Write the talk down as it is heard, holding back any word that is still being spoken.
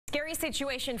Scary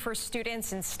situation for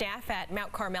students and staff at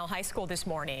Mount Carmel High School this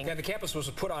morning. Yeah, the campus was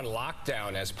put on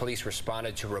lockdown as police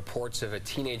responded to reports of a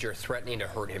teenager threatening to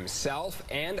hurt himself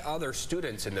and other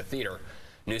students in the theater.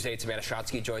 News 8's Amanda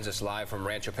Shotsky joins us live from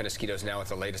Rancho Penasquitos now with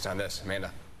the latest on this.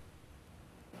 Amanda.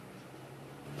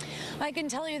 I can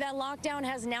tell you that lockdown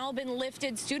has now been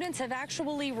lifted. Students have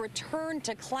actually returned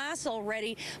to class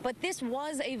already, but this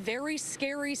was a very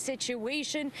scary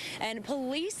situation. And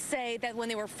police say that when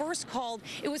they were first called,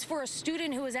 it was for a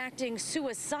student who was acting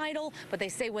suicidal. But they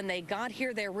say when they got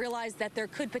here, they realized that there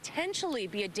could potentially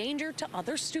be a danger to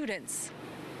other students.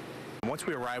 Once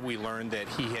we arrived, we learned that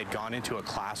he had gone into a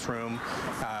classroom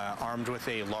armed with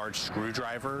a large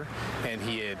screwdriver, and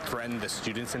he had threatened the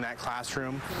students in that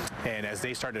classroom. And as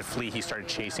they started to flee, he started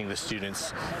chasing the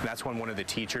students. And that's when one of the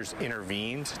teachers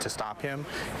intervened to stop him,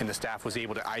 and the staff was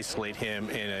able to isolate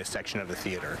him in a section of the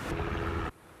theater.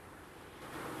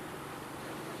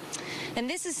 And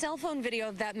this is cell phone video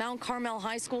of that Mount Carmel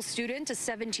High School student, a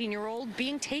 17-year-old,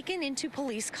 being taken into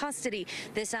police custody.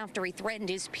 This after he threatened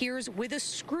his peers with a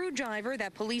screwdriver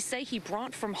that police say he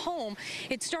brought from home.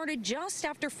 It started just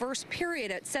after first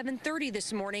period at 7:30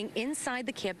 this morning inside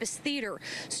the campus theater.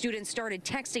 Students started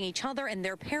texting each other and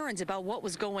their parents about what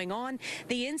was going on.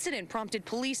 The incident prompted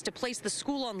police to place the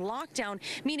school on lockdown,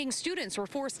 meaning students were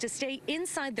forced to stay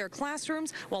inside their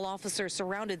classrooms while officers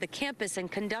surrounded the campus and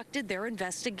conducted their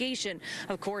investigation.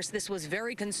 Of course, this was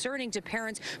very concerning to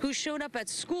parents who showed up at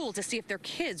school to see if their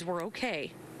kids were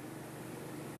okay.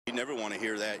 You never want to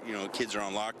hear that, kids are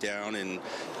on lockdown, and,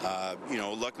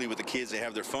 luckily with the kids, they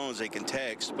have their phones, they can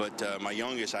text, but my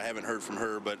youngest, I haven't heard from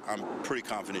her, but I'm pretty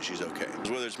confident she's okay.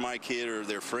 Whether it's my kid or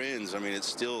their friends, I mean,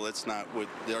 that's not what,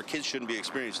 our kids shouldn't be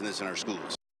experiencing this in our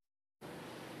schools.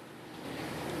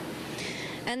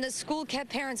 And the school kept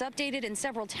parents updated in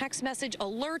several text message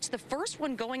alerts. The first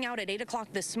one going out at 8 o'clock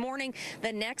this morning.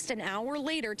 The next an hour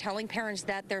later telling parents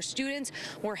that their students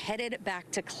were headed back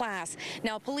to class.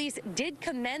 Now, police did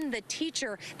commend the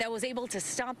teacher that was able to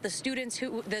stop the student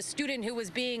who was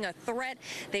being a threat.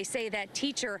 They say that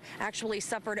teacher actually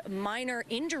suffered minor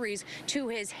injuries to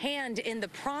his hand in the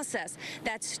process.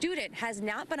 That student has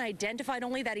not been identified,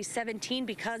 only that he's 17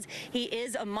 because he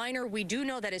is a minor. We do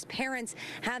know that his parents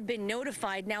have been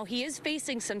notified. Now, he is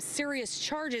facing some serious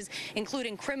charges,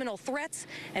 including criminal threats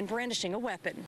and brandishing a weapon.